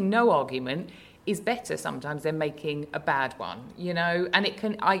or making no argument is better sometimes than making a bad one, you know, and it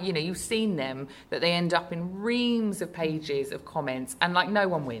can, you know, you've seen them, that they end up in reams of pages of comments and like no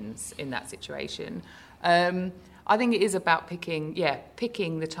one wins in that situation. I think it is about picking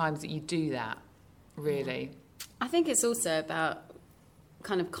the times that you do that, really. I think it's also about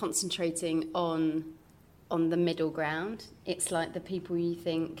kind of concentrating on the middle ground. It's like the people you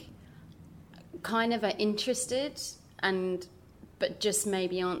think kind of are interested but just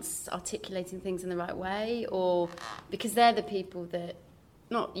maybe aren't articulating things in the right way, or because they're the people that,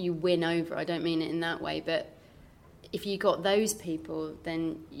 not you win over, I don't mean it in that way, but if you got those people,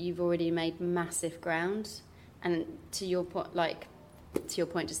 then you've already made massive ground. And to your point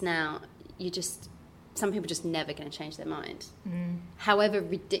just now, some people just never going to change their mind. However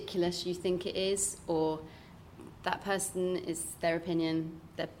ridiculous you think it is, or that person is their opinion,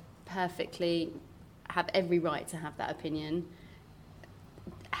 they perfectly have every right to have that opinion.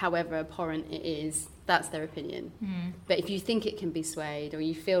 However abhorrent it is, that's their opinion. But if you think it can be swayed, or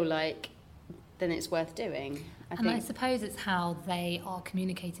you feel like, then it's worth doing. I suppose it's how they are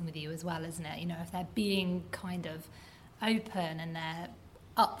communicating with you as well, isn't it? You know, if they're being kind of open and they're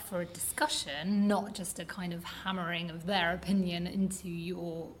up for a discussion, not just a kind of hammering of their opinion into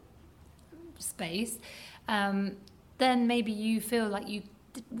your space, then maybe you feel like you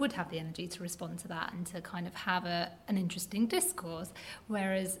would have the energy to respond to that and to kind of have an interesting discourse.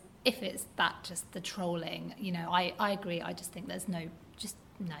 Whereas if it's just the trolling, you know, I agree. I just think there's no.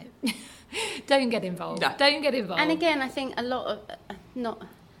 Don't get involved. No. Don't get involved. And again, I think a lot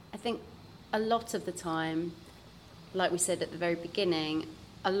of the time, like we said at the very beginning,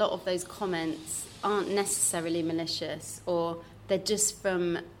 a lot of those comments aren't necessarily malicious, or they're just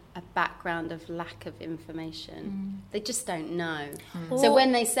from a background of lack of information. They just don't know. So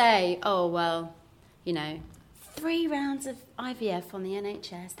when they say, oh, well, you know, 3 rounds of IVF on the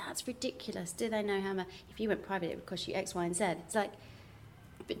NHS, that's ridiculous. Do they know how much? If you went private, it would cost you X, Y, and Z. It's like,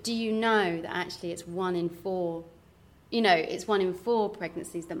 but do you know that actually it's 1 in 4, you know, it's 1 in 4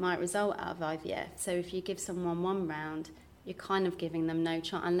 pregnancies that might result out of IVF. So if you give someone 1 round, you're kind of giving them no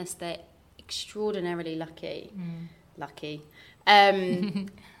chance, unless they're extraordinarily lucky.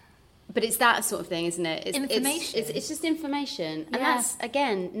 But it's that sort of thing, isn't it? It's information. It's just information. And that's,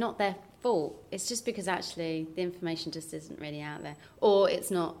 again, not their fault. It's just because actually the information just isn't really out there. Or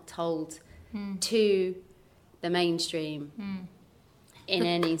it's not told to the mainstream in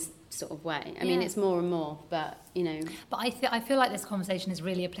any sort of way. I mean, it's more and more, but, you know. But I feel like this conversation is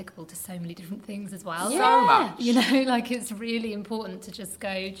really applicable to so many different things as well. So much. You know, like it's really important to just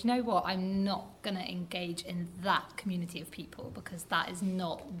go, do you know what? I'm not going to engage in that community of people because that is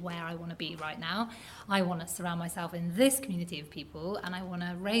not where I want to be right now. I want to surround myself in this community of people and I want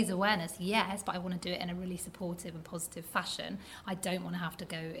to raise awareness, yes, but I want to do it in a really supportive and positive fashion. I don't want to have to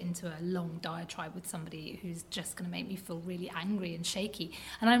go into a long diatribe with somebody who's just going to make me feel really angry and shaky.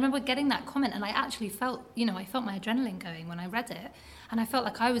 And I remember getting that comment and I actually felt, you know, I felt my adrenaline going when I read it. And I felt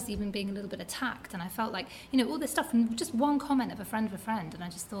like I was even being a little bit attacked. And I felt like, you know, all this stuff and just one comment of a friend. And I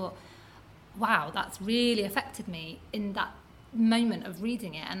just thought, wow, that's really affected me in that moment of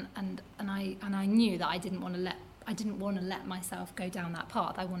reading it. And I knew that I didn't want to let myself go down that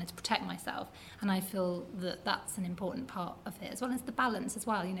path. I wanted to protect myself. And I feel that that's an important part of it, as well as the balance as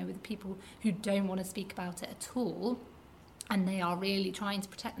well, you know, with people who don't want to speak about it at all. And they are really trying to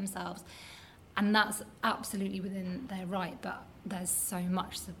protect themselves. And that's absolutely within their right. But there's so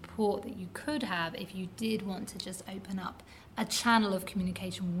much support that you could have if you did want to just open up a channel of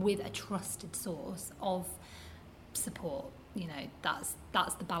communication with a trusted source of support. You know, that's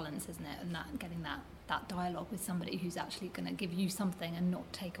the balance, isn't it? And that getting that dialogue with somebody who's actually going to give you something and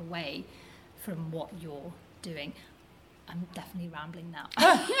not take away from what you're doing. I'm definitely rambling now.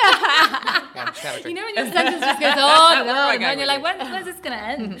 You know when your sentence just goes on and on, and you're like, when's this going to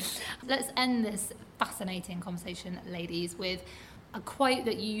end? Let's end this fascinating conversation, ladies, with a quote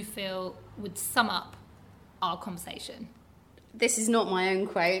that you feel would sum up our conversation. This is not my own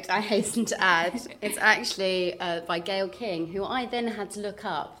quote, I hasten to add. It's actually by Gayle King, who I then had to look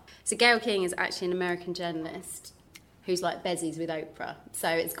up. So Gayle King is actually an American journalist who's like Bezies with Oprah. So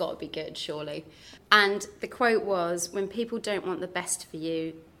it's got to be good, surely. And the quote was, when people don't want the best for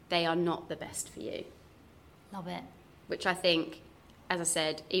you, they are not the best for you. Love it. Which I think, as I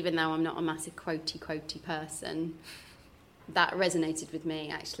said, even though I'm not a massive quotey person, that resonated with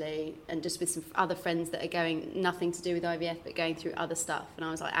me, actually, and just with some other friends that are going, nothing to do with IVF, but going through other stuff. And I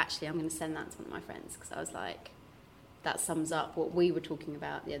was like, actually, I'm going to send that to one of my friends, because I was like, that sums up what we were talking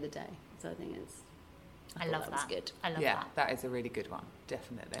about the other day. So I think I love that. Was good. I love that. Yeah, that is a really good one,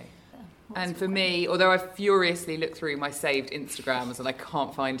 definitely. And for me, although I furiously look through my saved Instagrams and I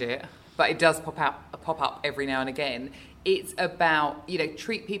can't find it, but it does pop up every now and again, it's about, you know,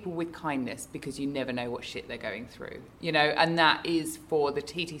 treat people with kindness because you never know what shit they're going through, you know, and that is for the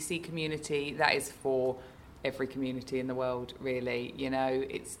TTC community, that is for every community in the world, really, you know,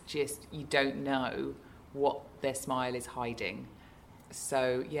 it's just, you don't know what their smile is hiding.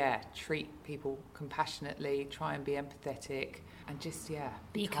 So, yeah, treat people compassionately, try and be empathetic, and just,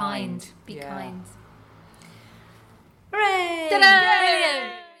 be kind. Be yeah. kind.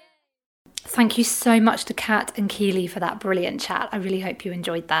 Hooray! Thank you so much to Kat and Keely for that brilliant chat. I really hope you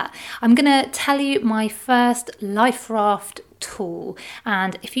enjoyed that. I'm going to tell you my first Life Raft tool,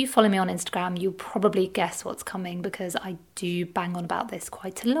 and if you follow me on Instagram, you'll probably guess what's coming because I do bang on about this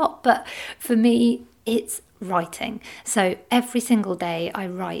quite a lot. But for me, it's writing. So every single day I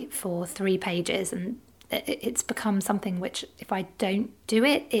write for 3 pages, and it's become something which, if I don't do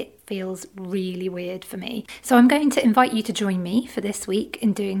it, it feels really weird for me. So I'm going to invite you to join me for this week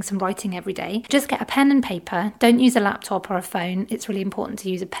in doing some writing every day. Just get a pen and paper. Don't use a laptop or a phone. It's really important to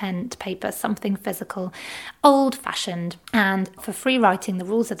use a pen to paper, something physical, old-fashioned. And for free writing, the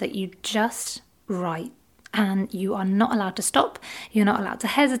rules are that you just write. And you are not allowed to stop, you're not allowed to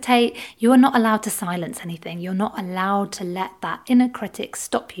hesitate, you are not allowed to silence anything, you're not allowed to let that inner critic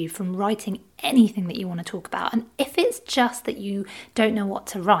stop you from writing anything that you want to talk about. And if it's just that you don't know what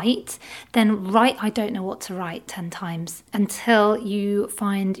to write, then write I don't know what to write 10 times until you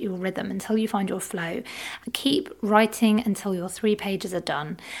find your rhythm, until you find your flow. Keep writing until your 3 pages are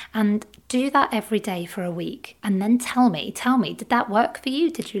done, and do that every day for a week, and then tell me, did that work for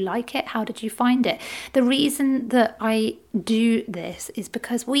you? Did you like it? How did you find it? The reason that I do this is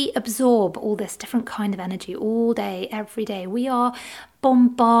because we absorb all this different kind of energy all day, every day. We are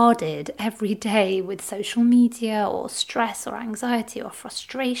bombarded every day with social media or stress or anxiety or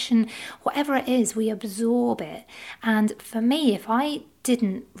frustration, whatever it is, we absorb it. And for me, if I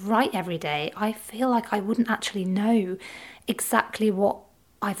didn't write every day, I feel like I wouldn't actually know exactly what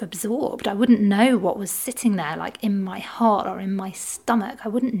I've absorbed. I wouldn't know what was sitting there, like in my heart or in my stomach. I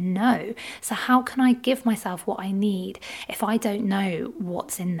wouldn't know. So how can I give myself what I need if I don't know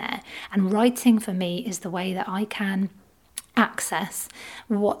what's in there? And writing for me is the way that I can access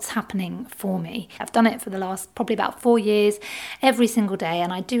what's happening for me. I've done it for the last probably about 4 years, every single day,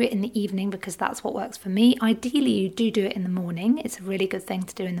 and I do it in the evening because that's what works for me. Ideally, you do it in the morning. It's a really good thing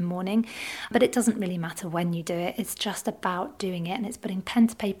to do in the morning, but it doesn't really matter when you do it. It's just about doing it, and it's putting pen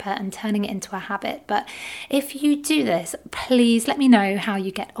to paper and turning it into a habit. But if you do this, please let me know how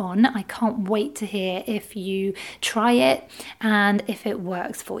you get on. I can't wait to hear if you try it and if it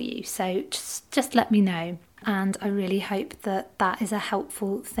works for you. So just let me know. And I really hope that that is a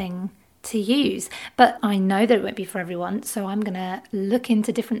helpful thing to use. But I know that it won't be for everyone, so I'm going to look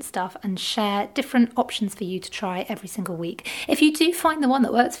into different stuff and share different options for you to try every single week. If you do find the one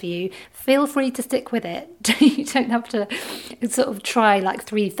that works for you, feel free to stick with it. You don't have to sort of try like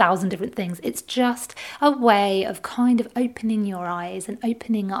 3,000 different things. It's just a way of kind of opening your eyes and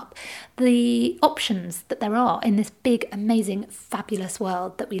opening up the options that there are in this big, amazing, fabulous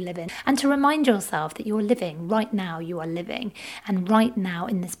world that we live in. And to remind yourself that you're living right now, you are living. And right now,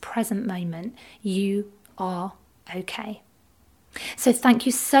 in this present moment, you are okay. So thank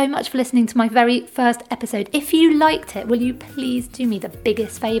you so much for listening to my very first episode. If you liked it, will you please do me the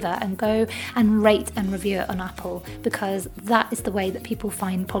biggest favour and go and rate and review it on Apple, because that is the way that people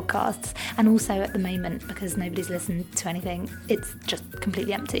find podcasts. And also at the moment, because nobody's listened to anything, it's just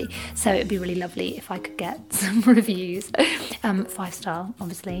completely empty. So it'd be really lovely if I could get some reviews. 5-star,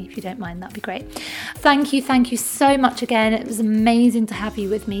 obviously, if you don't mind, that'd be great. Thank you so much again. It was amazing to have you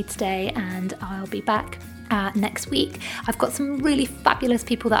with me today, and I'll be back next week. I've got some really fabulous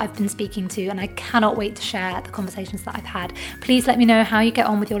people that I've been speaking to, and I cannot wait to share the conversations that I've had. Please let me know how you get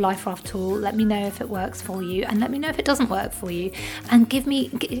on with your Life Raft tool. Let me know if it works for you, and let me know if it doesn't work for you, and get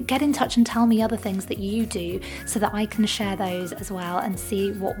in touch and tell me other things that you do so that I can share those as well and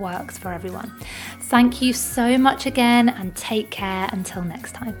see what works for everyone. Thank you so much again, and take care until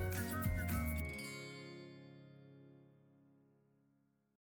next time.